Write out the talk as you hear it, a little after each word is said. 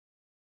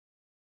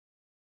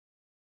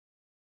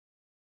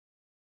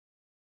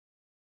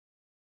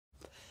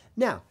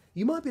Now,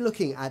 you might be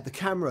looking at the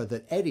camera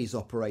that Eddie's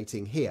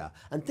operating here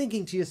and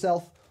thinking to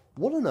yourself,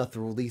 what on earth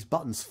are all these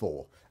buttons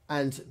for?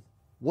 And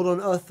what on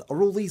earth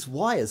are all these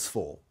wires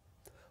for?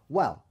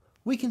 Well,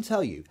 we can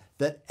tell you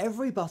that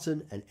every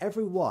button and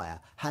every wire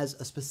has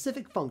a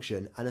specific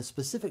function and a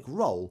specific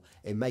role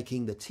in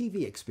making the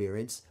TV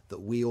experience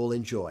that we all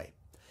enjoy.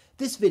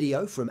 This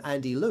video from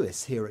Andy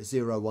Lewis here at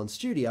 01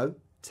 Studio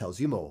tells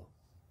you more.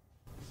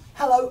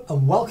 Hello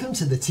and welcome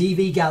to the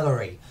TV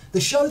Gallery, the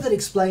show that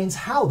explains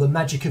how the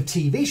magic of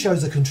TV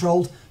shows are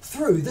controlled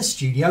through the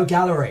Studio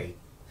Gallery.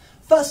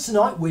 First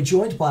tonight we're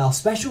joined by our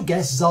special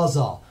guest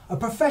Zaza, a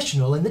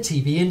professional in the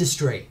TV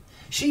industry.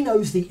 She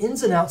knows the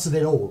ins and outs of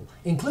it all,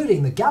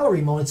 including the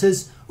gallery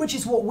monitors, which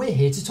is what we're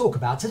here to talk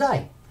about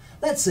today.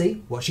 Let's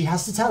see what she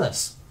has to tell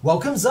us.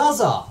 Welcome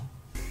Zaza!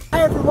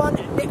 Hey everyone,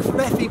 Nick from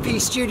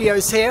FEP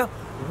Studios here.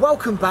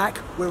 Welcome back.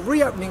 We're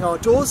reopening our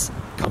doors.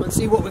 Come and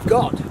see what we've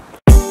got.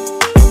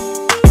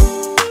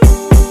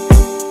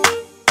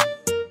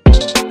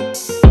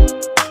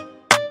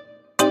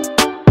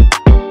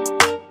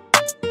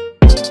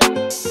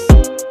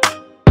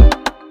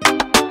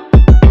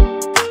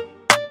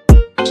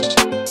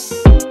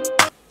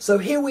 So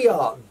here we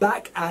are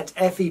back at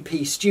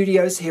FEP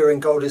Studios here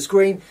in Golders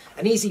Green,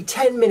 an easy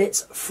 10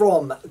 minutes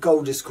from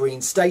Golders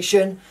Green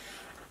Station.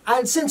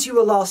 And since you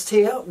were last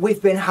here,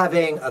 we've been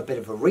having a bit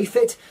of a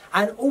refit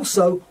and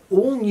also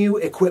all new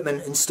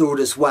equipment installed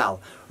as well,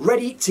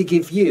 ready to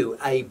give you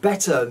a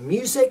better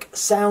music,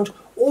 sound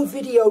or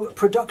video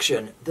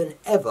production than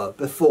ever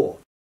before.